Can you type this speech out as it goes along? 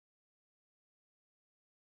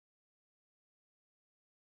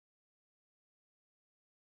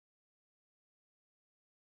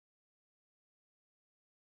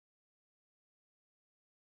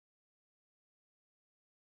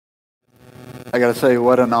I gotta say,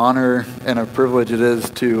 what an honor and a privilege it is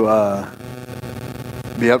to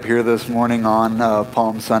be up here this morning on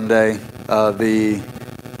Palm Sunday, the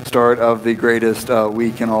start of the greatest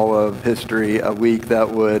week in all of history, a week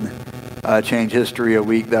that would change history, a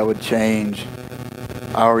week that would change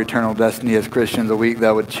our eternal destiny as Christians, a week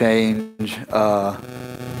that would change from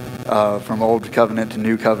Old Covenant to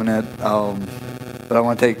New Covenant. But I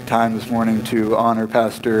want to take time this morning to honor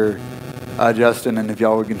Pastor Justin, and if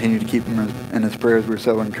y'all would continue to keep him in his prayers, we're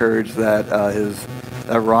so encouraged that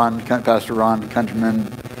Pastor Ron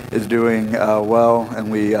Countryman is doing well, and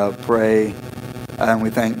we pray and we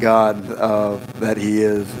thank God that He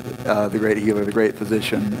is the great healer, the great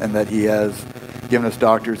physician, and that He has given us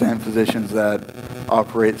doctors and physicians that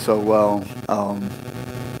operate so well.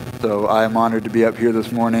 So I am honored to be up here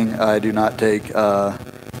this morning. I do not take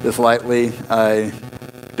this lightly. I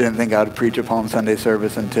didn't think I would preach a Palm Sunday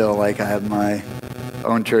service until I had my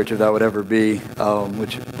own church, if that would ever be,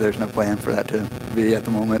 which there's no plan for that to be at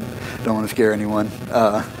the moment. Don't want to scare anyone.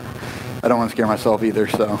 I don't want to scare myself either.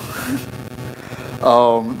 So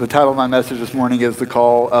the title of my message this morning is The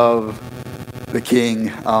Call of the King,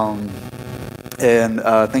 and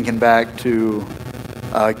thinking back to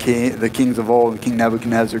the kings of old, King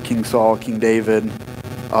Nebuchadnezzar, King Saul, King David,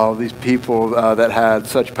 all these people that had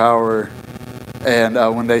such power. And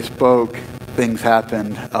when they spoke, things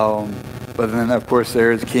happened. But then, of course,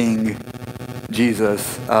 there is King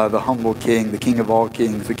Jesus, the humble King, the King of all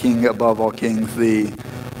kings, the King above all kings, the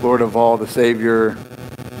Lord of all, the Savior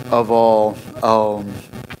of all.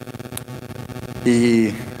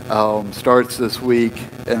 He starts this week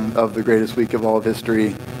of the greatest week of all of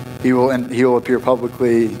history. He will appear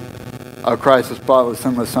publicly. Christ, the spotless,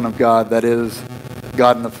 sinless Son of God, that is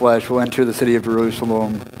God in the flesh, will enter the city of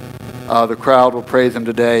Jerusalem. The crowd will praise him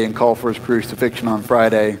today and call for his crucifixion on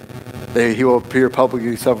Friday. He will appear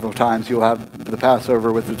publicly several times. He will have the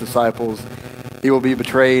Passover with his disciples. He will be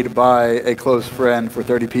betrayed by a close friend for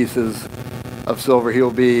 30 pieces of silver. He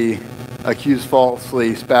will be accused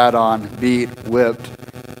falsely, spat on, beat, whipped,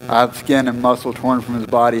 have skin and muscle torn from his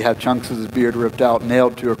body, have chunks of his beard ripped out,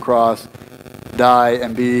 nailed to a cross, die,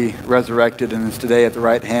 and be resurrected, and is today at the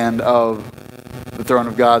right hand of the throne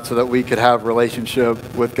of God, so that we could have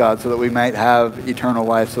relationship with God, so that we might have eternal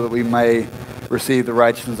life, so that we may receive the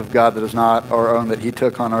righteousness of God that is not our own, that He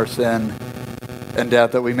took on our sin and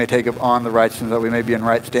death, that we may take up on the righteousness, that we may be in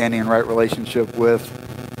right standing and right relationship with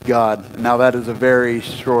God. Now that is a very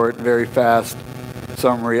short, very fast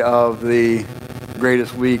summary of the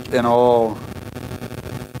greatest week in all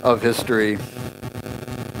of history.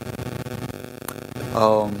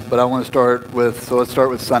 But I want to start with, let's start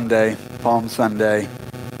with Sunday, Palm Sunday.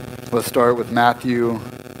 Let's start with Matthew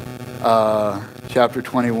chapter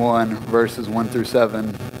 21, verses 1 through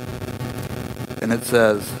 7. And it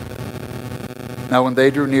says, "Now when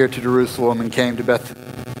they drew near to Jerusalem and came to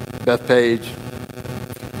Bethphage,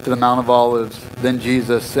 to the Mount of Olives, then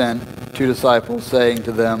Jesus sent 2 disciples, saying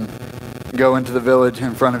to them, 'Go into the village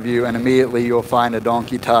in front of you, and immediately you will find a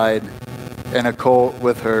donkey tied and a colt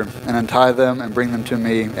with her, and untie them and bring them to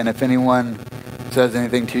me. And if anyone says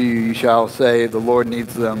anything to you, you shall say, the Lord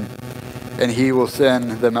needs them, and He will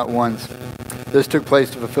send them at once.' This took place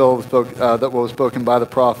to fulfill that what was spoken by the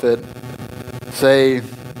prophet. Say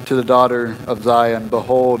to the daughter of Zion,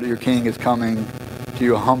 behold, your king is coming to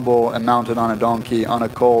you, humble and mounted on a donkey, on a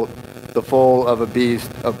colt, the foal of a beast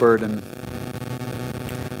of burden."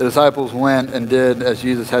 The disciples went and did as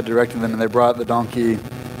Jesus had directed them, and they brought the donkey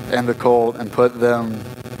and the colt and put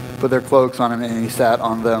their cloaks on him, and he sat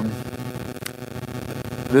on them.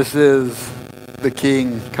 This is the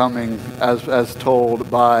King coming as told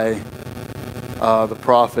by the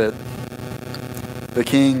prophet. The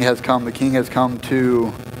King has come. The King has come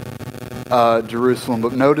to Jerusalem.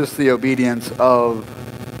 But notice the obedience of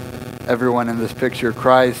everyone in this picture.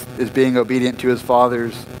 Christ is being obedient to his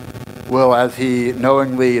Father's will as he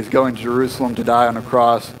knowingly is going to Jerusalem to die on a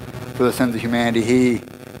cross for the sins of humanity. He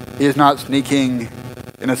is not sneaking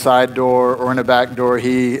in a side door or in a back door.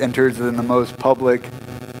 He enters in the most public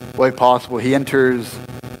way possible. He enters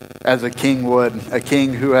as a king would, a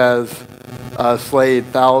king who has slayed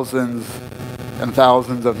thousands and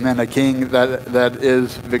thousands of men, a king that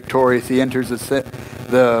is victorious. He enters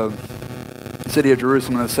the city of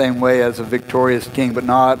Jerusalem in the same way as a victorious king, but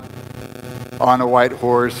not on a white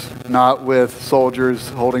horse, not with soldiers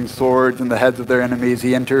holding swords in the heads of their enemies.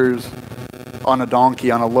 He enters on a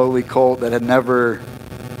donkey, on a lowly colt that had never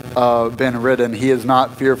been ridden. He is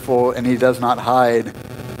not fearful, and he does not hide,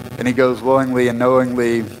 and he goes willingly and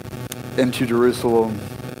knowingly into Jerusalem.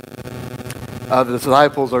 The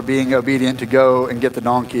disciples are being obedient to go and get the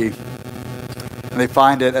donkey. and they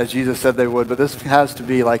find it as Jesus said they would. But this has to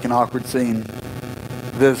be like an awkward scene.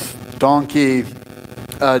 This donkey,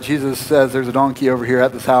 Jesus says, there's a donkey over here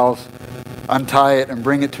at this house. Untie it and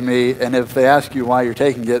bring it to me. And if they ask you why you're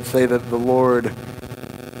taking it, say that the Lord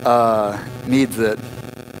needs it.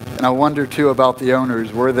 And I wonder too about the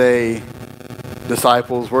owners. Were they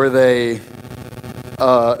disciples? Were they,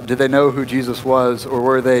 did they know who Jesus was? Or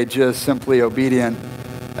were they just simply obedient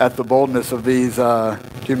at the boldness of these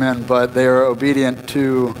two men? But they are obedient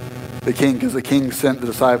to the king because the king sent the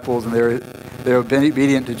disciples, and they're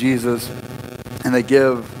obedient to Jesus, and they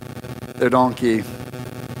give their donkey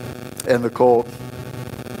and the colt.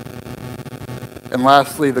 And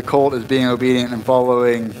lastly, the colt is being obedient and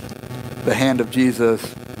following the hand of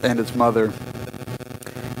Jesus and its mother.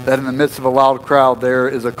 That in the midst of a loud crowd, there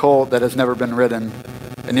is a colt that has never been ridden,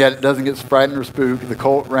 and yet it doesn't get frightened or spooked. The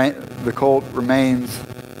colt remains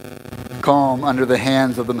calm under the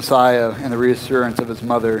hands of the Messiah and the reassurance of his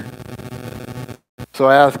mother. So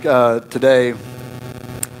I ask today,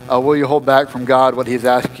 will you hold back from God what he's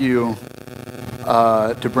asked you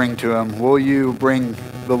to bring to him? Will you bring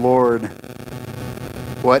the Lord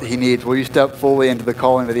what he needs? Will you step fully into the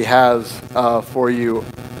calling that he has for you?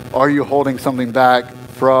 Are you holding something back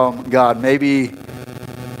from God? Maybe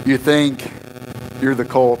you think you're the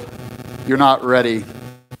colt. You're not ready.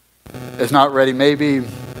 It's not ready. Maybe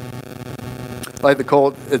like the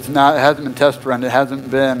colt, it hasn't been test run. It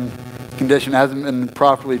hasn't been conditioned. It hasn't been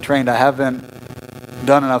properly trained. I haven't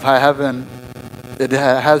done enough. It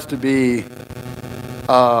has to be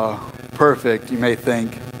perfect, you may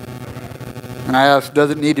think. And I ask,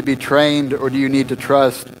 does it need to be trained, or do you need to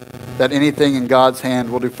trust that anything in God's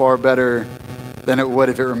hand will do far better than it would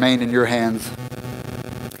if it remained in your hands?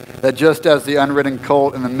 That just as the unridden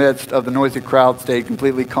colt in the midst of the noisy crowd stayed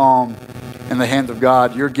completely calm in the hands of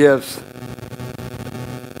God, your gifts,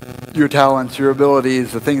 your talents, your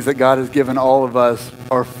abilities, the things that God has given all of us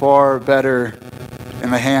are far better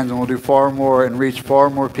in the hands and will do far more and reach far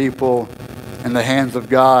more people in the hands of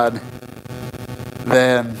God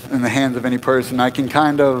than in the hands of any person. I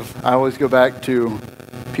always go back to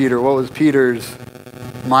Peter. What was Peter's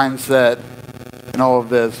mindset in all of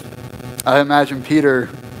this? I imagine Peter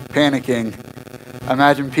panicking. I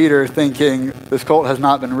imagine Peter thinking, this colt has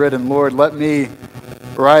not been ridden. Lord, let me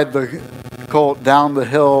ride the colt down the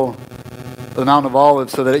hill, the Mount of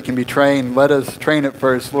Olives, so that it can be trained. Let us train it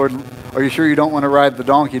first. Lord, are you sure you don't want to ride the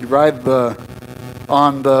donkey? Ride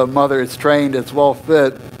on the mother. It's trained. It's well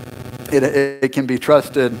fit. It can be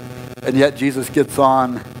trusted. And yet Jesus gets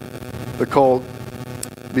on the colt,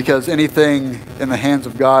 because anything in the hands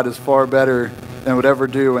of God is far better than it would ever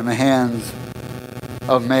do in the hands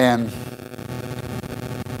of man.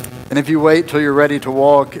 And if you wait till you're ready to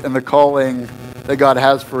walk in the calling that God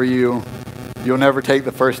has for you, you'll never take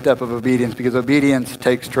the first step of obedience, because obedience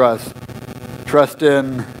takes trust. Trust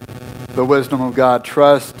in the wisdom of God.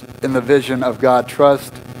 Trust in the vision of God.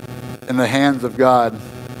 Trust in the hands of God,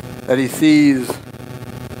 that he sees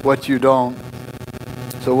what you don't.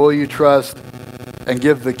 So will you trust and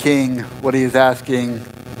give the king what he is asking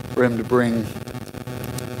for him to bring?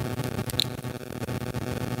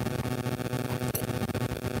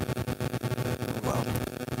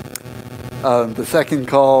 The second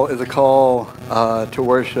call is a call to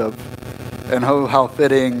worship. And oh, how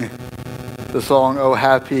fitting the song, "Oh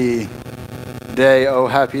Happy Day, oh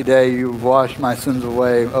happy day, you've washed my sins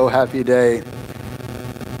away, oh happy day."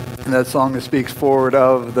 And that song that speaks forward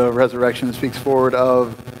of the resurrection, speaks forward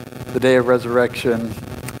of the day of resurrection.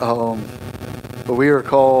 But we are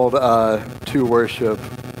called to worship.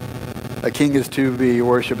 A king is to be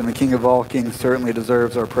worshipped, and the King of all kings certainly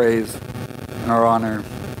deserves our praise and our honor.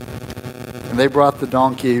 And they brought the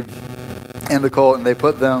donkey and the colt, and they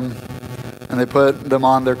put them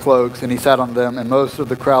on their cloaks, and he sat on them. And most of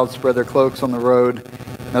the crowd spread their cloaks on the road,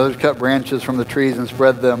 and others cut branches from the trees and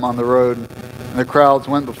spread them on the road. And the crowds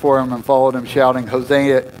went before him and followed him, shouting,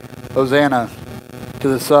 "Hosanna, Hosanna to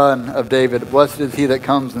the Son of David. Blessed is he that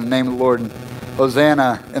comes in the name of the Lord. And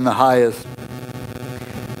Hosanna in the highest."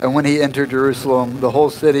 And when he entered Jerusalem, the whole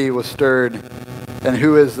city was stirred. "And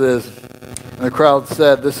who is this?" And the crowd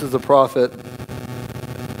said, "This is the prophet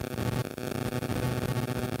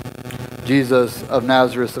Jesus of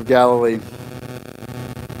Nazareth of Galilee."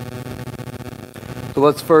 So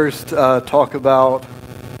let's first talk about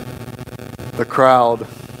the crowd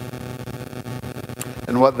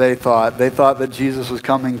and what they thought. They thought that Jesus was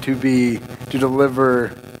coming to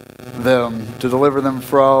deliver them to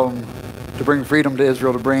bring freedom to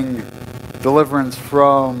Israel, to bring deliverance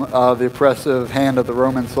from the oppressive hand of the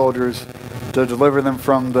Roman soldiers, to deliver them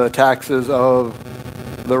from the taxes of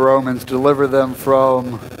the Romans, to deliver them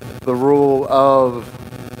from the rule of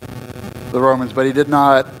the Romans, but he did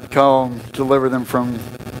not come to deliver them from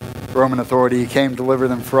Roman authority. He came to deliver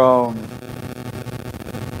them from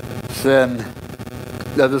sin.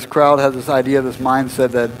 That this crowd has this idea, this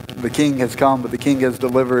mindset that the king has come, but the king has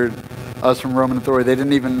delivered us from Roman authority. They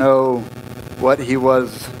didn't even know what he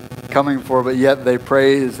was coming for, but yet they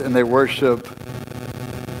praise and they worship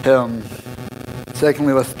him.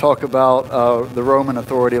 Secondly, let's talk about the Roman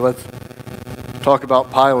authority. Let's talk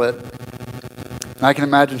about Pilate. And I can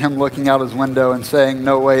imagine him looking out his window and saying,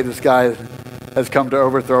 "No way, this guy has come to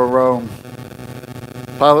overthrow Rome."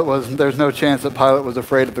 There's no chance that Pilate was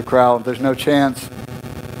afraid of the crowd. There's no chance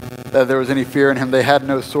that there was any fear in him. They had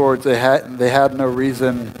no swords. They had no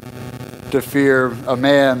reason to fear a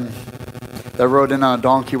man that rode in on a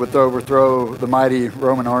donkey would overthrow the mighty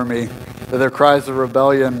Roman army. That their cries of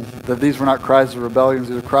rebellion, that these were not cries of rebellion,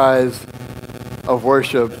 these were cries of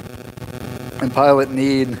worship. And Pilate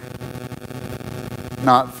need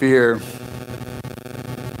not fear.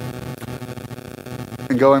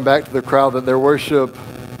 And going back to the crowd, that their worship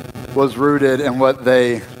was rooted in what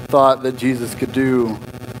they thought that Jesus could do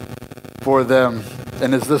for them.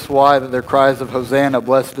 And is this why that their cries of Hosanna,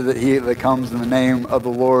 blessed is he that comes in the name of the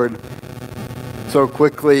Lord, so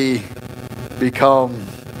quickly become,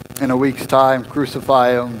 in a week's time,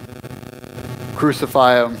 crucify him.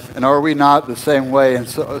 And are we not the same way? And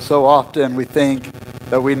so often we think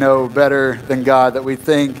that we know better than God, that we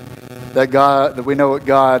think that we know what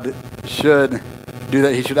God should do,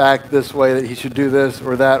 that he should act this way, that he should do this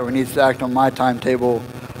or that, or he needs to act on my timetable,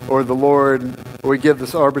 or the Lord, or we give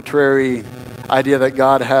this arbitrary idea that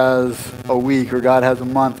God has a week or God has a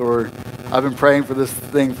month, or I've been praying for this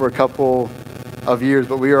thing for a couple of years,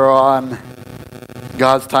 but we are on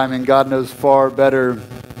God's timing. God knows far better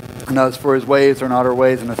than us, for his ways are not our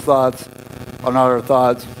ways and his thoughts are not our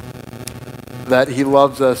thoughts, that he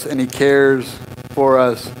loves us and he cares for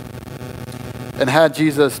us. And had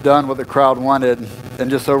Jesus done what the crowd wanted and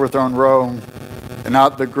just overthrown Rome and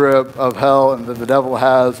not the grip of hell and that the devil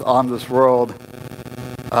has on this world,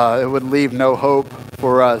 it would leave no hope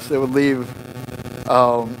for us. It would leave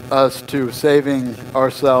us to saving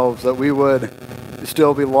ourselves, that we would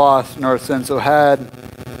still be lost in our sin. So had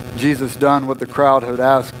Jesus done what the crowd had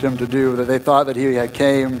asked him to do, that they thought that he had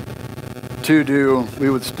came to do, we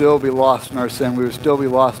would still be lost in our sin. We would still be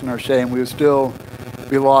lost in our shame. We would still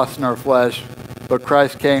be lost in our flesh. But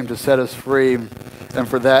Christ came to set us free, and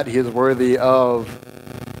for that he is worthy of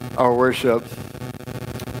our worship.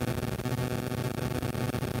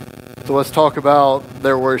 So let's talk about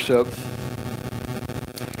their worship,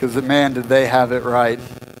 because man, did they have it right.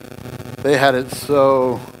 They had it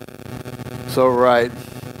so right.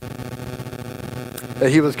 That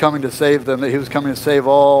he was coming to save them, that he was coming to save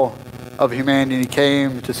all of humanity, and he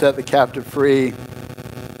came to set the captive free.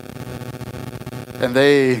 And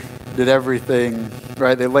they did everything,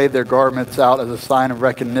 right? They laid their garments out as a sign of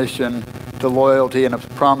recognition to loyalty and a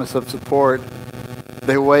promise of support.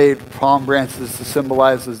 They waved palm branches to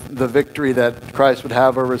symbolize the victory that Christ would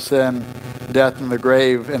have over sin, death, and the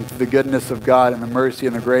grave, and the goodness of God and the mercy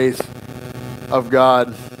and the grace of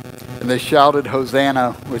God. And they shouted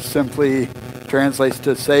Hosanna, which simply translates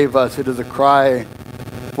to save us. It is a cry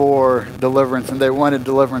for deliverance, and they wanted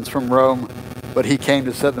deliverance from Rome, but he came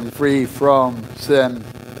to set them free from sin.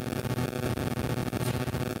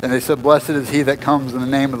 And they said, "Blessed is he that comes in the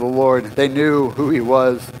name of the Lord." They knew who he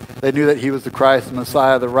was. They knew that he was the Christ, the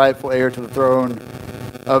Messiah, the rightful heir to the throne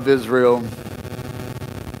of Israel.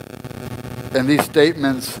 And these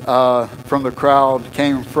statements from the crowd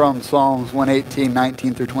came from Psalms 118,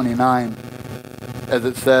 19 through 29, as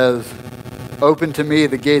it says, "Open to me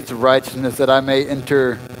the gates of righteousness, that I may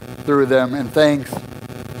enter through them, and thanks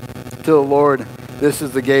to the Lord. This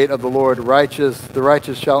is the gate of the Lord. The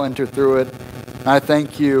righteous shall enter through it. And I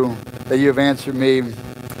thank you that you have answered me,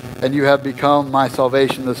 and you have become my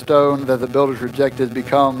salvation. The stone that the builders rejected has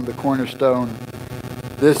become the cornerstone.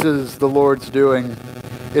 This is the Lord's doing.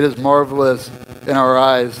 It is marvelous in our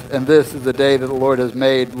eyes, and this is the day that the Lord has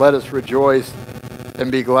made. Let us rejoice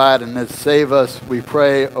and be glad in it. Save us, we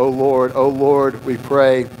pray, O Lord, we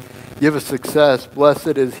pray. Give us success.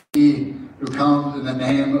 Blessed is he who comes in the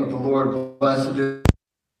name of the Lord.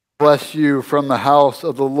 Bless you from the house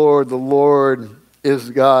of the Lord. The Lord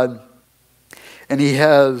is God, and he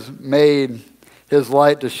has made his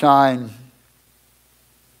light to shine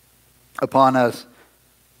upon us.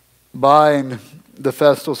 Bind the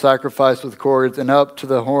festal sacrifice with cords and up to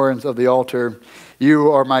the horns of the altar.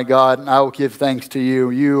 You are my God, and I will give thanks to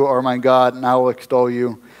you. You are my God, and I will extol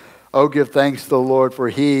you. Oh, give thanks to the Lord, for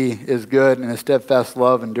he is good, and his steadfast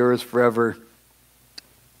love endures forever.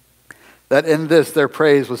 that in this their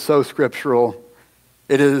praise was so scriptural.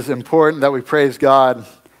 It is important that we praise God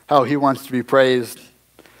how he wants to be praised.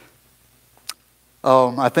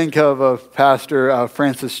 I think of a pastor,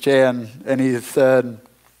 Francis Chan, and he said,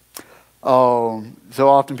 so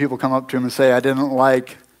often people come up to him and say, I didn't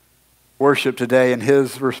like worship today. And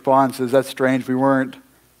his response is, that's strange. We weren't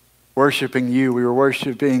worshiping you. We were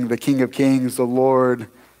worshiping the King of Kings, the Lord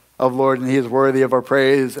of Lords, and he is worthy of our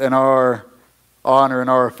praise and our honor and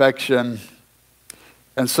our affection.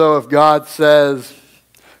 And so if God says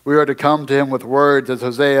we are to come to him with words, as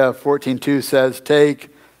Hosea 14:2 says, take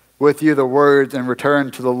with you the words and return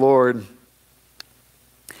to the Lord.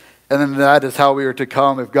 And then that is how we are to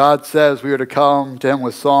come. If God says we are to come to him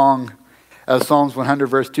with song, as Psalms 100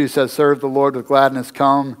 verse 2 says, serve the Lord with gladness,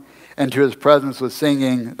 come into his presence with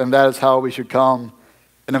singing, then that is how we should come.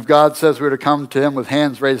 And if God says we are to come to him with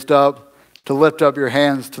hands raised up, to lift up your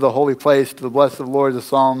hands to the holy place, to the blessed Lord, as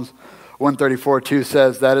Psalms 134:2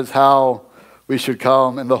 says, that is how we should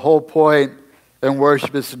come. And the whole point in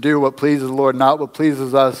worship is to do what pleases the Lord, not what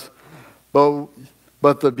pleases us.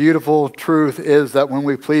 But the beautiful truth is that when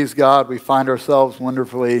we please God, we find ourselves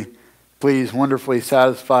wonderfully pleased, wonderfully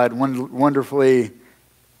satisfied, wonderfully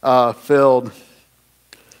filled.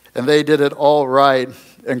 And they did it all right.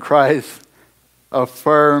 And Christ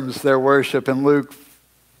affirms their worship in Luke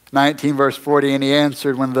 19 verse 40. And he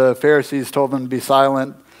answered when the Pharisees told them to be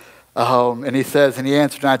silent. And he says, and he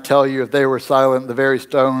answered, and I tell you, if they were silent, the very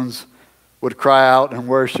stones would cry out and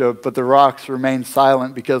worship. But the rocks remained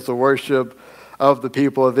silent because the worship of the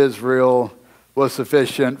people of Israel was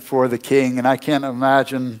sufficient for the king. And I can't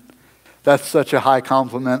imagine that's such a high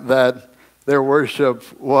compliment, that their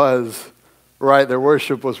worship was right, their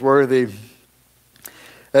worship was worthy.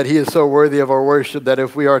 That he is so worthy of our worship that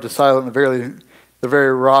if we are to silence the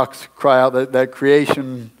very rocks cry out, that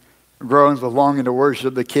creation groans with longing to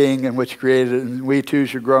worship the King in which created it, and we too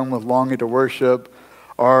should groan with longing to worship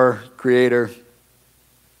our Creator.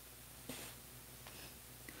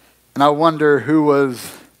 And I wonder who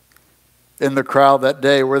was in the crowd that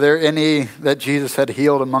day. Were there any that Jesus had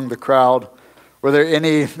healed among the crowd? Were there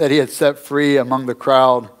any that he had set free among the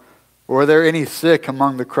crowd? Were there any sick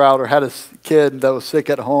among the crowd, or had a kid that was sick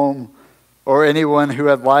at home, or anyone who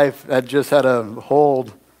had just had a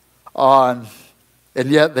hold on? And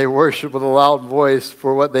yet they worshiped with a loud voice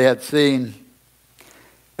for what they had seen.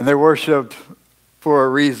 And they worshiped for a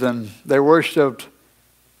reason. They worshiped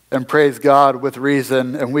and praised God with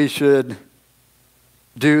reason, and we should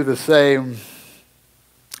do the same.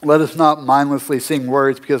 Let us not mindlessly sing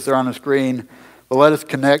words because they're on a screen, but let us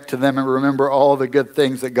connect to them and remember all the good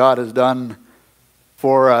things that God has done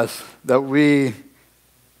for us, that we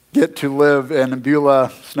get to live in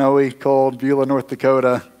Beulah, snowy, cold Beulah, North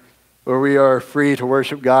Dakota, where we are free to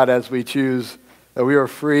worship God as we choose, that we are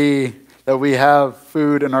free, that we have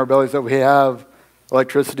food in our bellies, that we have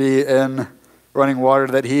electricity and running water,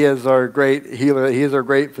 that he is our great healer, that he is our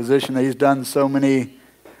great physician, that he's done so many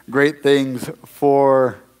great things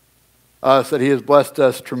for us, that he has blessed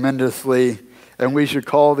us tremendously, and we should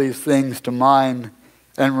call these things to mind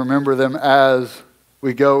and remember them as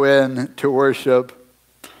we go in to worship.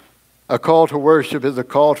 A call to worship is a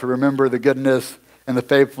call to remember the goodness and the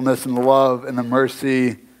faithfulness and the love and the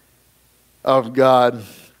mercy of God.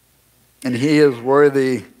 And he is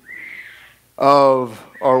worthy of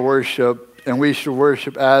our worship, and we should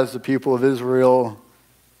worship as the people of Israel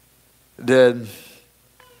did.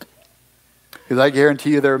 Because I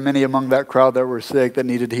guarantee you there were many among that crowd that were sick, that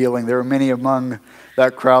needed healing. There were many among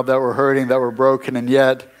that crowd that were hurting, that were broken, and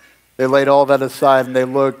yet they laid all that aside and they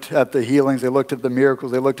looked at the healings, they looked at the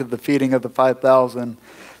miracles, they looked at the feeding of the 5,000.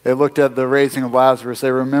 They looked at the raising of Lazarus. They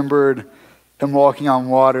remembered him walking on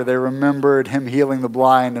water. They remembered him healing the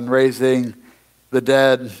blind and raising the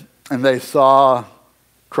dead. And they saw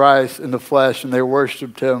Christ in the flesh, and they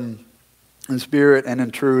worshiped him in spirit and in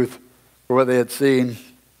truth for what they had seen.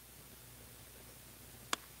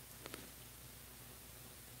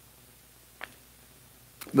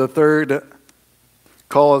 The third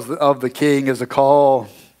call of the King is a call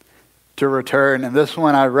to return. And this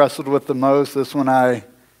one I wrestled with the most. This one I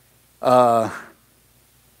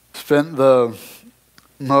spent the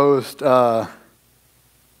most time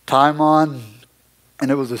on, and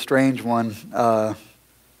it was a strange one.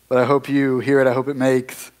 But I hope you hear it. I hope it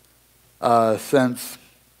makes sense.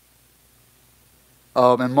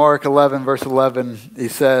 In Mark 11, verse 11, he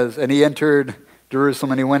says, and he entered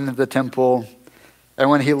Jerusalem and he went into the temple. And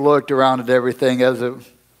when he looked around at everything, as it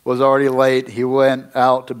was already late, he went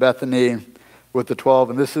out to Bethany with the 12.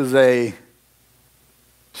 And this is a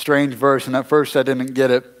strange verse, and at first I didn't get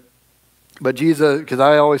it. But Jesus, because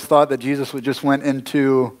I always thought that Jesus just went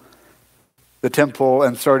into the temple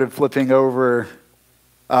and started flipping over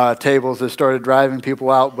tables that started driving people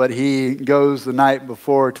out. But he goes the night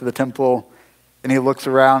before to the temple, and he looks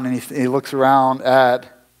around, and he looks around at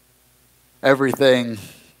everything.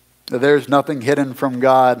 There's nothing hidden from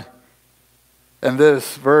God. And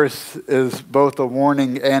this verse is both a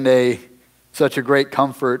warning and such a great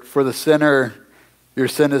comfort. For the sinner, your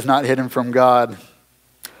sin is not hidden from God.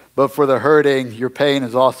 But for the hurting, your pain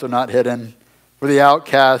is also not hidden. For the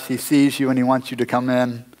outcast, he sees you and he wants you to come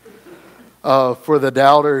in. For the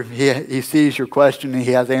doubter, he sees your question and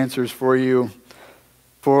he has answers for you.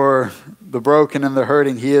 For the broken and the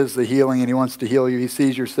hurting, he is the healing and he wants to heal you. He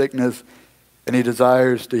sees your sickness and he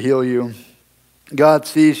desires to heal you. God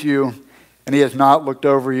sees you and he has not looked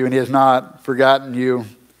over you and he has not forgotten you.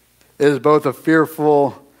 It is both a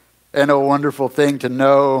fearful and a wonderful thing to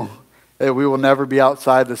know that we will never be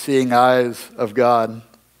outside the seeing eyes of God.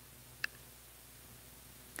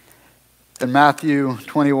 In Matthew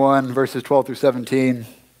 21, verses 12 through 17,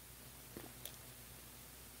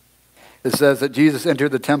 it says that Jesus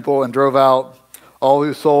entered the temple and drove out all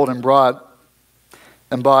who sold and bought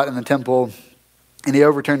in the temple. And he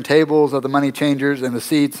overturned tables of the money changers and the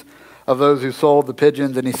seats of those who sold the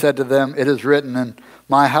pigeons. And he said to them, "It is written, and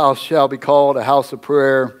my house shall be called a house of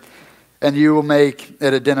prayer, and you will make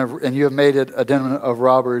it a den of, and you have made it a den of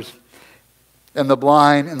robbers." And the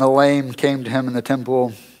blind and the lame came to him in the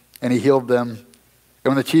temple, and he healed them.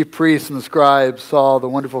 And when the chief priests and the scribes saw the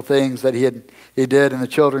wonderful things that he did, and the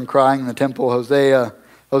children crying in the temple, Hosanna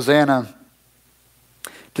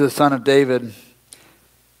to the Son of David,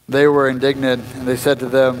 they were indignant, and they said to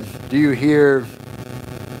them, "Do you hear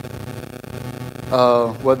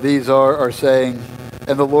what these are saying?"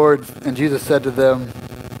 And Jesus said to them,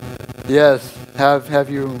 "Yes, have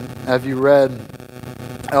you read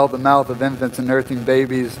out of the mouth of infants and nursing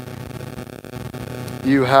babies,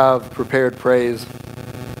 you have prepared praise."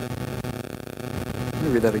 Let me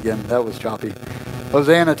read that again. That was choppy.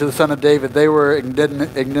 Hosanna to the Son of David. They were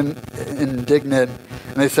indignant,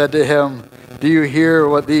 and they said to him, "Do you hear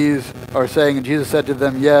what these are saying?" And Jesus said to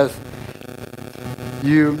them, "Yes.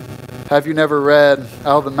 Have you never read,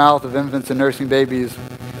 out of the mouth of infants and nursing babies,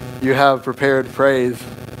 you have prepared praise?"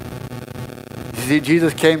 You see,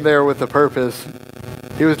 Jesus came there with a purpose.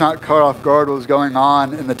 He was not caught off guard what was going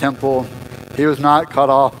on in the temple. He was not caught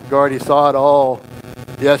off guard. He saw it all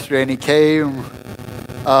yesterday, and he came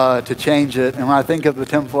to change it. And when I think of the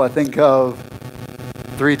temple, I think of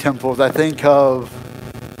three temples. I think of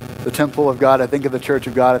the temple of God. I think of the church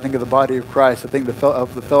of God. I think of the body of Christ. I think of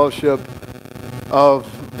the fellowship of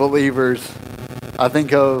believers. I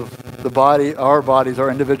think of the body, our bodies, our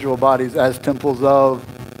individual bodies, as temples of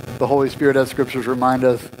the Holy Spirit, as scriptures remind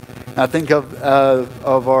us. And I think of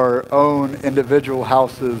our own individual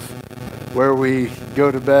houses, where we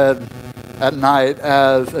go to bed at night,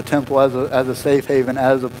 as a temple, as a safe haven,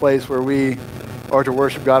 as a place where we are to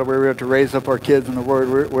worship God, where we are to raise up our kids in the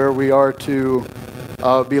Word, where we are to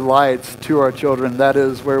be lights to our children. That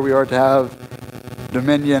is where we are to have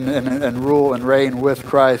dominion and rule and reign with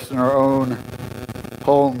Christ in our own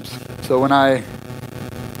homes. So when I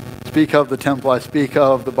speak of the temple, I speak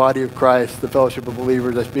of the body of Christ, the fellowship of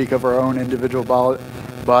believers. I speak of our own individual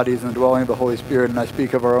bodies and the dwelling of the Holy Spirit, and I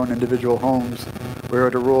speak of our own individual homes. We are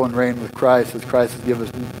to rule and reign with Christ as Christ has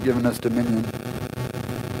given us dominion.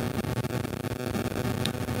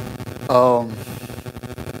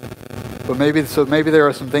 But maybe there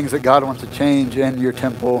are some things that God wants to change in your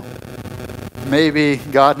temple. Maybe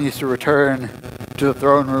God needs to return to the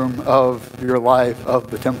throne room of your life, of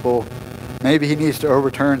the temple. Maybe he needs to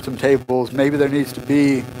overturn some tables. Maybe there needs to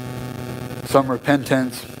be some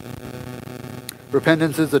repentance.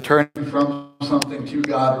 Repentance is the turning from something to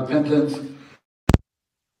God. Repentance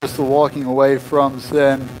is the walking away from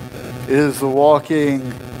sin. It is the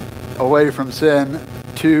walking away from sin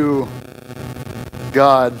to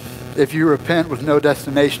God. If you repent with no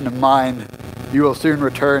destination in mind, you will soon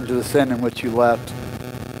return to the sin in which you left.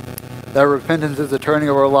 That repentance is the turning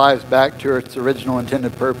of our lives back to its original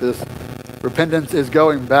intended purpose. Repentance is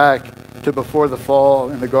going back to before the fall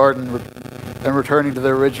in the garden and returning to the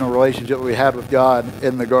original relationship we had with God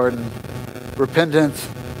in the garden. Repentance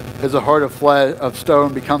is a heart of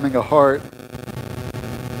stone becoming a heart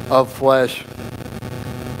of flesh.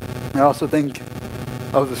 I also think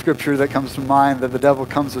of the scripture that comes to mind, that the devil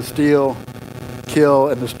comes to steal, kill,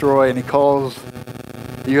 and destroy, and he calls,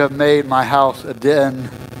 "You have made my house a den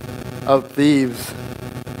of thieves."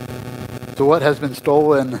 So what has been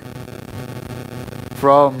stolen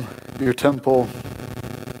from your temple?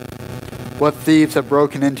 What thieves have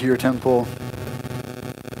broken into your temple?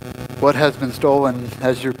 What has been stolen?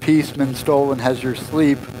 Has your peace been stolen? Has your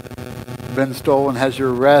sleep Been stolen has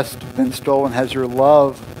your rest. Been stolen has your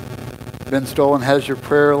love. Been stolen has your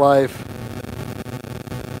prayer life.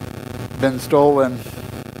 Been stolen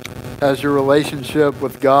has your relationship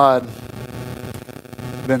with God.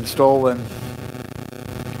 Been stolen.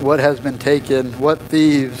 What has been taken? What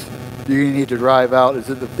thieves do you need to drive out? Is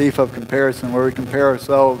it the thief of comparison, where we compare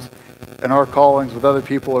ourselves and our callings with other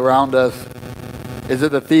people around us? Is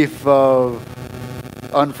it the thief of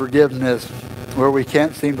unforgiveness, where we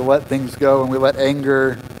can't seem to let things go and we let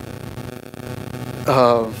anger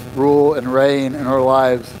rule and reign in our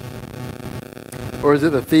lives? Or is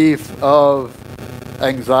it the thief of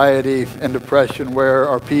anxiety and depression, where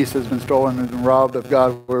our peace has been stolen and been robbed of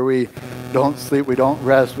God, where we don't sleep, we don't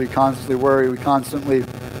rest, we constantly worry, we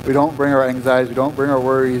don't bring our anxieties, we don't bring our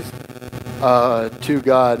worries to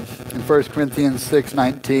God? In 1 Corinthians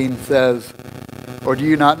 6:19 says, or do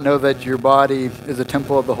you not know that your body is a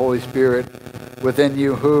temple of the Holy Spirit within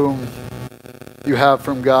you, whom you have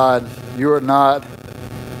from God? You are not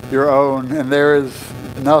your own, and there is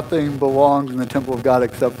nothing belongs in the temple of God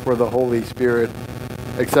except for the Holy Spirit,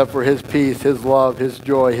 except for His peace, His love, His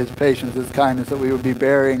joy, His patience, His kindness, that we would be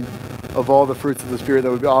bearing of all the fruits of the Spirit,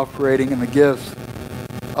 that would be operating in the gifts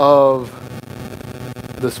of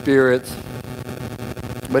the spirits.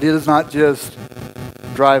 But He does not just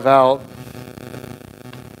drive out.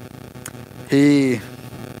 He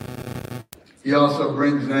also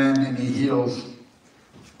brings in and He heals.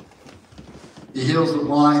 He heals the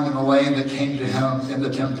blind and the lame that came to Him in the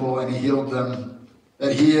temple, and He healed them.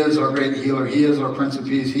 That He is our great healer. He is our Prince of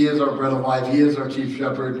Peace. He is our bread of life. He is our chief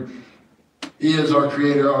shepherd. He is our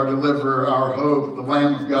creator, our deliverer, our hope, the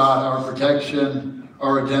Lamb of God, our protection,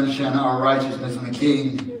 our redemption, our righteousness, and the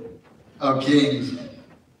King of kings.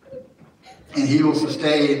 And He will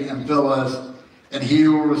sustain and fill us, and He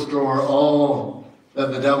will restore all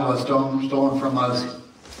that the devil has stolen from us.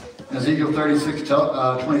 Ezekiel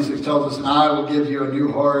 36:26 tells us, and I will give you a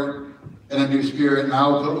new heart and a new spirit, and I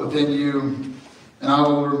will put within you, and I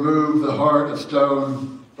will remove the heart of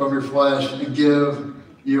stone from your flesh and give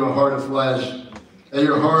you a heart of flesh. That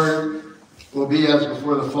your heart will be as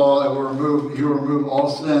before the fall. He will remove all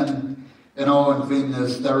sin and all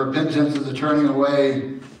uncleanness. That repentance is a turning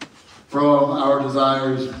away from our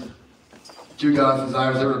desires to God's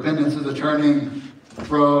desires. That repentance is a turning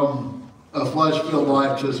from a flesh-filled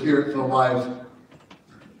life to a spirit-filled life.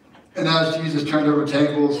 And as Jesus turned over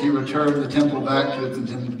tables, He returned the temple back to its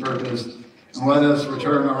intended purpose. And let us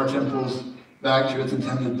return our temples back to its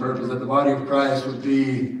intended purpose. That the body of Christ would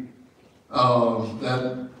be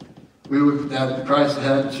that Christ, the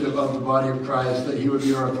headship of the body of Christ, that He would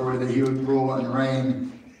be our authority, that He would rule and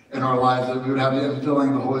reign in our lives, that we would have the infilling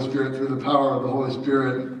of the Holy Spirit through the power of the Holy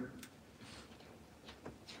Spirit,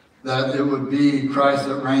 that it would be Christ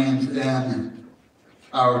that reigns in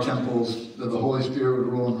our temples, that the Holy Spirit would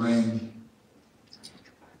rule and reign.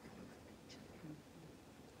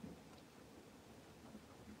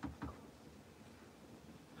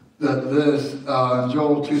 That this,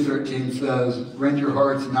 Joel 2:13 says, rend your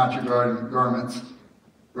hearts and not your garments.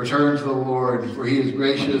 Return to the Lord, for He is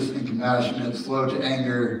gracious and compassionate, slow to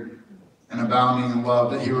anger and abounding in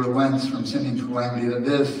love, that He relents from sending calamity, that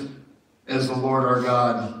this is the Lord our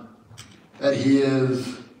God, that He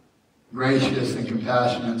is gracious and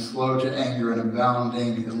compassionate, slow to anger and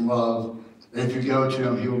abounding in love, that if you go to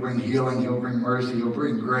Him, He will bring healing, He'll bring mercy, He'll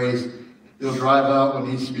bring grace, He'll drive out what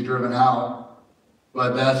needs to be driven out.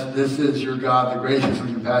 But this is your God, the gracious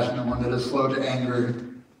and compassionate one, that is slow to anger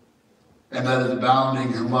and that is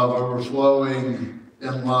abounding in love, overflowing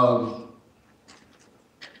in love.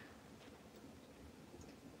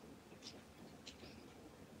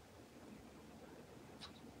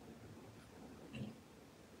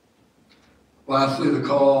 Lastly, the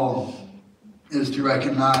call is to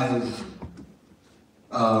recognize,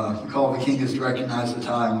 the call of the King is to recognize the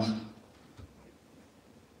times.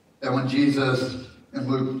 That when Jesus, in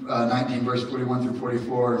Luke 19, verse 41 through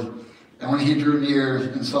 44, and when He drew near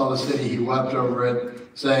and saw the city, He wept over it,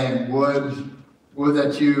 saying, Would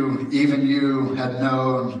that even you, had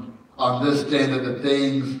known on this day that the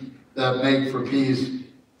things that make for peace,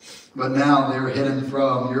 but now they are hidden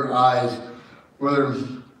from your eyes.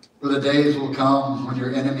 For the days will come when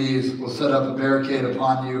your enemies will set up a barricade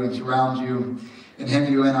upon you and surround you and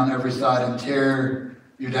hem you in on every side and tear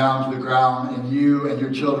you down to the ground, and you and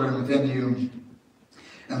your children within you.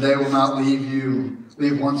 And they will not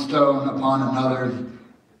leave one stone upon another,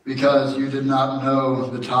 because you did not know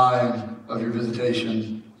the time of your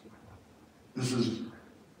visitation. This is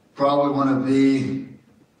probably one of the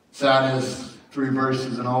saddest 3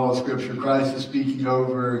 verses in all of Scripture. Christ is speaking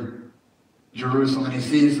over Jerusalem, and He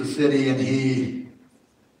sees the city, and He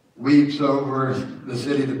weeps over the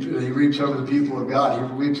city, he weeps over the people of God,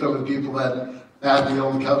 he weeps over the people that had the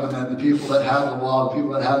old covenant, the people that had the law, the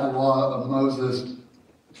people that had the law of Moses,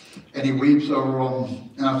 and he weeps over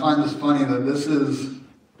them. And I find this funny that this is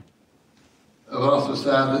also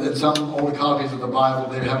sad that in some old copies of the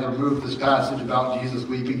Bible they have removed this passage about Jesus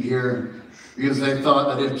weeping here because they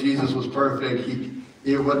thought that if Jesus was perfect,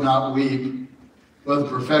 he would not weep. But the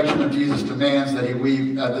perfection of Jesus demands that he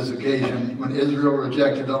weep at this occasion when Israel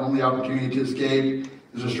rejected the only opportunity to escape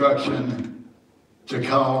the destruction to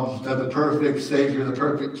come, that the perfect Savior, the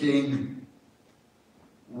perfect King,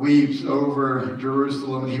 weeps over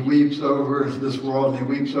Jerusalem. He weeps over this world, and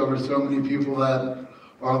he weeps over so many people that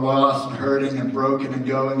are lost and hurting and broken and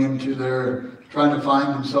going into trying to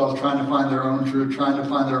find themselves, trying to find their own truth, trying to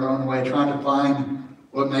find their own way, trying to find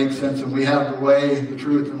what makes sense. And we have the way, the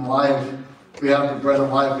truth, and life. We have the bread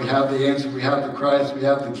of life. We have the answer. We have the Christ. We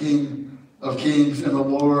have the King of Kings and the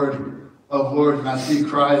Lord of Lords. And I see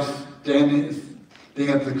Christ standing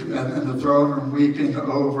at the throne room, weeping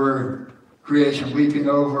over creation, weeping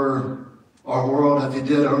over our world as he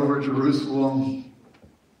did over Jerusalem.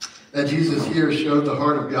 That Jesus here showed the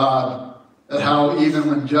heart of God, that how even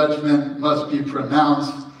when judgment must be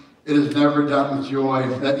pronounced, it is never done with joy.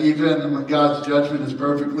 That even when God's judgment is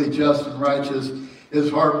perfectly just and righteous, his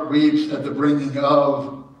heart weeps at the bringing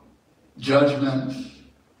of judgment.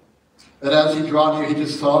 That as he drew near, he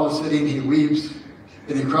just saw the city and he weeps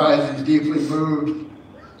and he cries and he's deeply moved.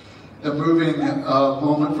 A moving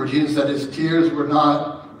moment for Jesus, that his tears were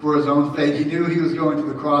not for his own fate. He knew he was going to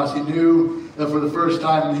the cross. He knew that for the first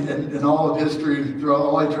time in all of history, throughout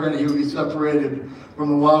all eternity, he would be separated from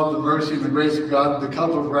the love, the mercy, and the grace of God. The cup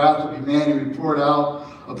of wrath of humanity would be poured out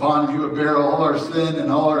upon him. He would bear all our sin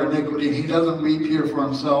and all our iniquity. And he doesn't weep here for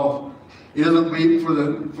himself. He doesn't weep for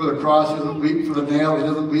the cross. He doesn't weep for the nail. He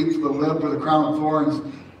doesn't weep for the whip or the crown of thorns.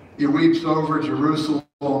 He weeps over Jerusalem.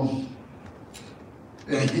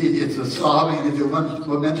 And it's a sobbing. He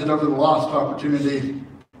lamented over the lost opportunity.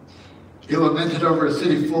 He lamented over a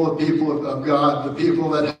city full of people of God, the people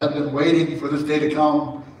that had been waiting for this day to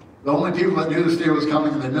come. The only people that knew this day was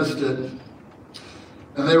coming, and they missed it.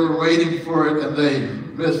 And they were waiting for it, and they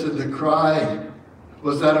missed it. The cry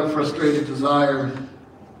was that of frustrated desire.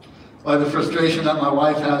 Like the frustration that my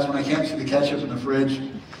wife has when I can't see the ketchup in the fridge.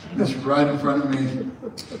 It's right in front of me.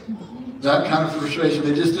 That kind of frustration.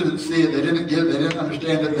 They just didn't see it. They didn't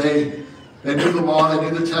understand it. They knew the law. They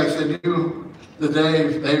knew the text. They knew the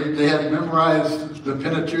day. They had memorized the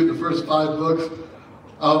Pentateuch, the first 5 books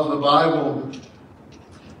of the Bible.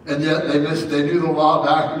 And yet they missed. They knew the law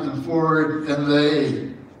backwards and forward, and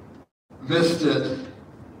they missed it.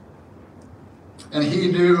 And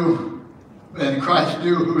he knew, and Christ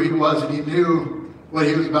knew who he was, and he knew what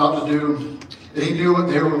he was about to do. And he knew what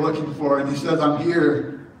they were looking for. And he says, I'm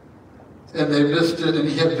here. And they missed it, and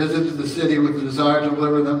he had visited the city with the desire to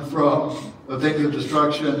deliver them from the things of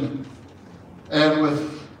destruction and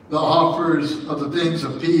with the offers of the things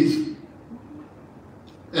of peace.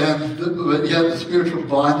 But yet the spiritual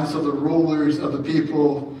blindness of the rulers of the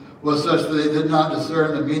people was such that they did not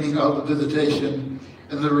discern the meaning of the visitation,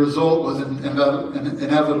 and the result was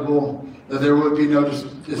inevitable, that there would be no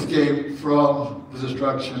escape from the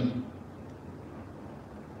destruction.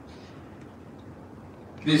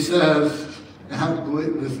 He says, and I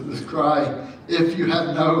believe this cry, if you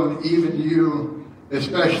had known, even you,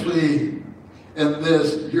 especially in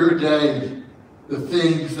this, your day, the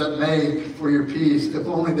things that make for your peace, if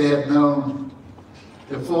only they had known,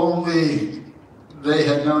 if only they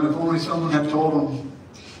had known, if only someone had told them,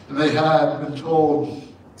 and they had been told,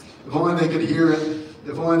 if only they could hear it,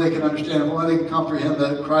 if only they could understand, if only they could comprehend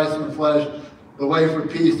that Christ in the flesh, the way for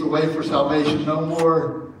peace, the way for salvation, no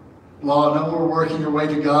more law, no more working your way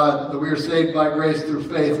to God, that we are saved by grace through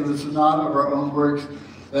faith, and this is not of our own works,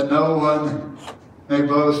 that no one may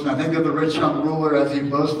boast. And I think of the rich young ruler as he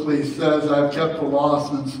boastfully says, I've kept the law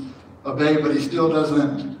since a babe, but he still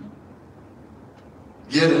doesn't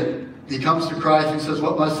get it. He comes to Christ and he says,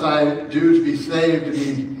 what must I do to be saved?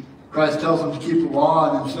 And Christ tells him to keep the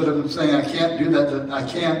law, and instead of him saying, I can't do that, I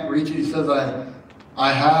can't reach it, he says,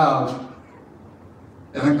 I have.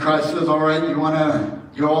 And then Christ says, all right, you want to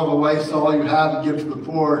go all the way, sell all you have and give to the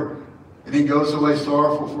poor. And he goes away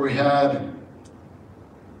sorrowful, for he had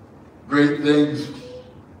great things.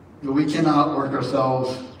 But we cannot work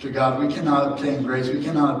ourselves to God. We cannot obtain grace. We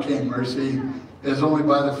cannot obtain mercy. It is only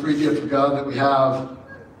by the free gift of God that we have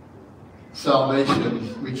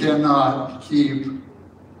salvation. We cannot keep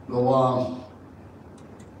the law.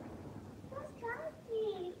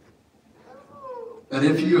 That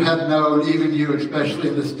if you had known, even you, especially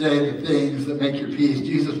in this day, the things that make your peace.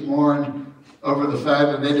 Jesus mourned over the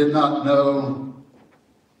fact that they did not know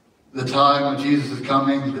the time when Jesus is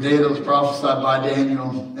coming, the day that was prophesied by Daniel.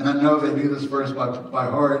 And I know they knew this verse by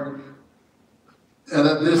heart. And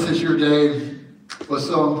that this is your day was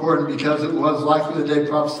so important because it was likely the day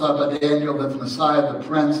prophesied by Daniel that the Messiah, the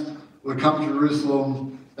Prince, would come to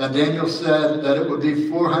Jerusalem. That Daniel said that it would be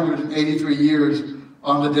 483 years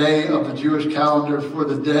on the day of the Jewish calendar for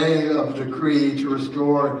the day of the decree to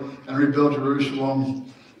restore and rebuild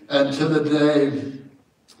Jerusalem. And to the day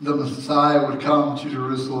the Messiah would come to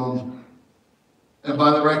Jerusalem. And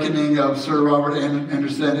by the reckoning of Sir Robert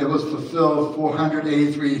Anderson, it was fulfilled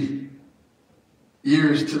 483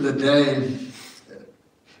 years to the day.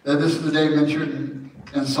 That this is the day mentioned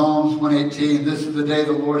in Psalms 118. This is the day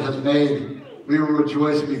the Lord has made. We will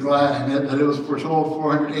rejoice and be glad in it. That it was foretold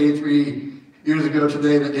 483 years ago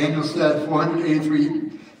today. That Daniel said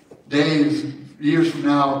 483 years from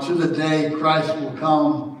now, to the day Christ will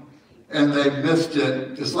come. And they missed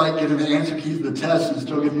it. Just like getting the answer key to the test and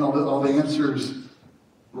still getting all the answers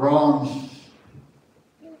wrong.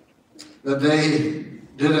 That they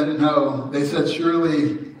didn't know. They said,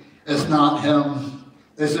 surely it's not him.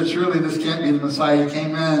 They said, surely this can't be the Messiah. He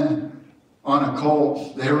came in on a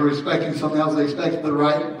colt. They were expecting something else. They expected the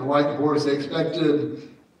white horse. They expected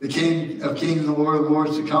the King of Kings and the Lord of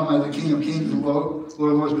Lords to come as the King of Kings and Lord of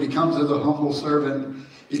Lords, but he comes as a humble servant.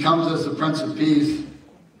 He comes as the Prince of Peace.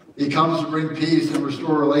 He comes to bring peace and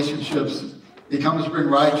restore relationships. He comes to bring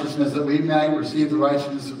righteousness, that we might receive the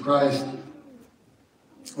righteousness of Christ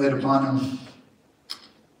laid upon him.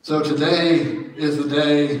 So today is the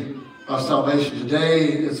day of salvation. Today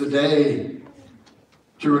is the day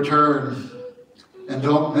to return. And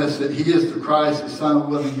don't miss it. He is the Christ, the Son of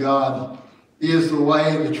the living God. He is the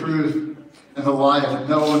way, the truth, and the life. And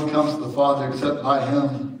no one comes to the Father except by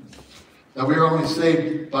him. That we are only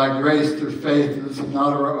saved by grace through faith. This is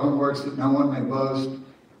not our own works, that no one may boast.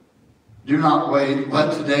 Do not wait.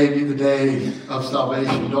 Let today be the day of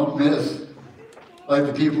salvation. Don't miss, like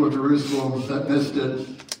the people of Jerusalem that missed it.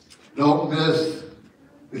 Don't miss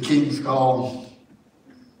the King's call.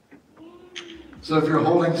 So if you're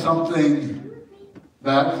holding something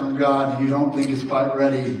back from God and you don't think it's quite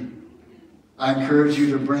ready, I encourage you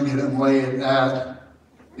to bring it and lay it at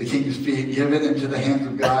the King's feet. Give it into the hands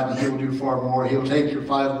of God, and he'll do far more. He'll take your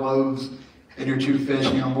 5 loaves and your 2 fish,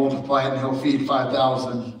 and he'll multiply it, and he'll feed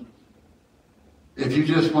 5,000. If you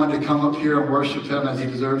just want to come up here and worship him as he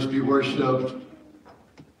deserves to be worshipped,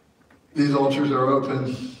 these altars are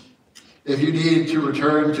open. If you need to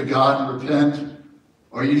return to God and repent,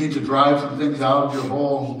 or you need to drive some things out of your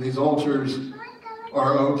hole, these altars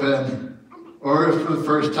are open. Or if for the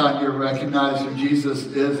first time you recognize who Jesus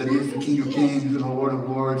is, and he's the King of Kings and the Lord of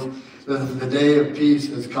Lords, that the day of peace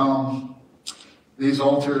has come, these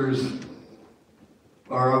altars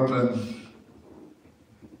are open.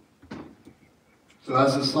 So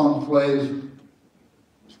as this song plays,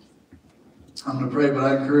 I'm going to pray, but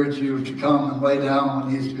I encourage you to come and lay down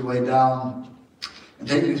what needs to be laid down. And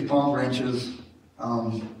take these palm branches.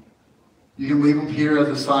 You can leave them here as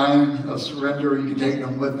a sign of surrender, or you can take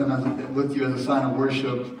them with you as a sign of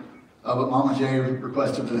worship. But Mama J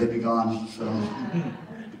requested that they be gone. So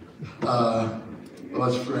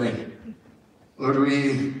let's pray. Lord,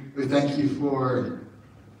 we thank you for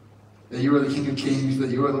that you are the King of Kings, that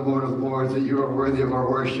you are the Lord of Lords, that you are worthy of our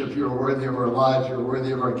worship, you are worthy of our lives, you are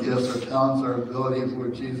worthy of our gifts, our talents, our abilities,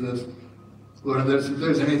 Lord Jesus. Lord, if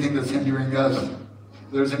there's anything that's hindering us,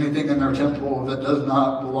 if there's anything in our temple that does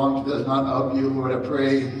not belong to, does not of you, Lord, I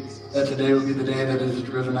pray that today will be the day that it is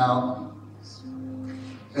driven out.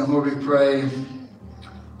 And Lord, we pray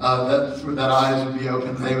that eyes would be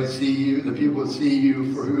open, that they would see you, the people would see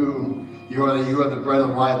you for who you are, that you are the bread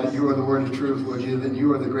of life, that you are the word of truth, Lord Jesus, that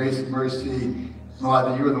you are the grace and mercy and life,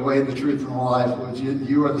 that you are the way, the truth, and the life, Lord Jesus.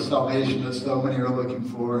 You are the salvation that so many are looking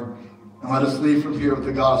for. And let us leave from here with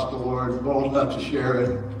the gospel, Lord, bold enough to share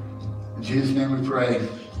it. In Jesus' name we pray.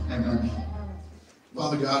 Amen.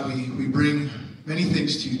 Father God, we bring many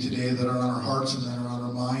things to you today that are on our hearts and that are on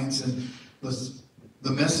our minds. And the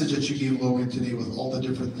message that you gave Logan today with all the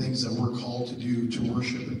different things that we're called to do, to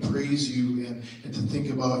worship and praise you and to think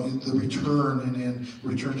about the return and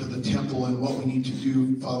return to the temple and what we need to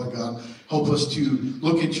do, Father God. Help us to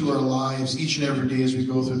look into our lives each and every day as we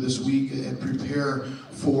go through this week and prepare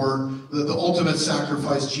for the ultimate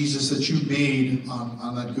sacrifice, Jesus, that you made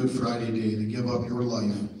on that Good Friday day, to give up your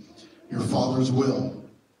life, your Father's will,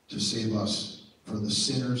 to save us for the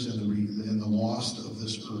sinners and the lost of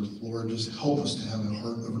this earth. Lord, just help us to have a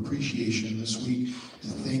heart of appreciation this week.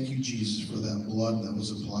 And thank you, Jesus, for that blood that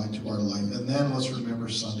was applied to our life. And then let's remember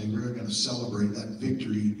Sunday, we're going to celebrate that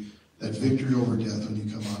victory over death when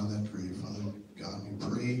you come out of that grave, Father.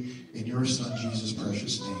 pray in your Son, Jesus'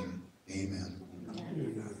 precious name. Amen.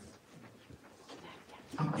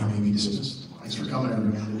 You may be dismissed. Thanks for coming,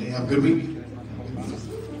 everyone, today. Have a good week.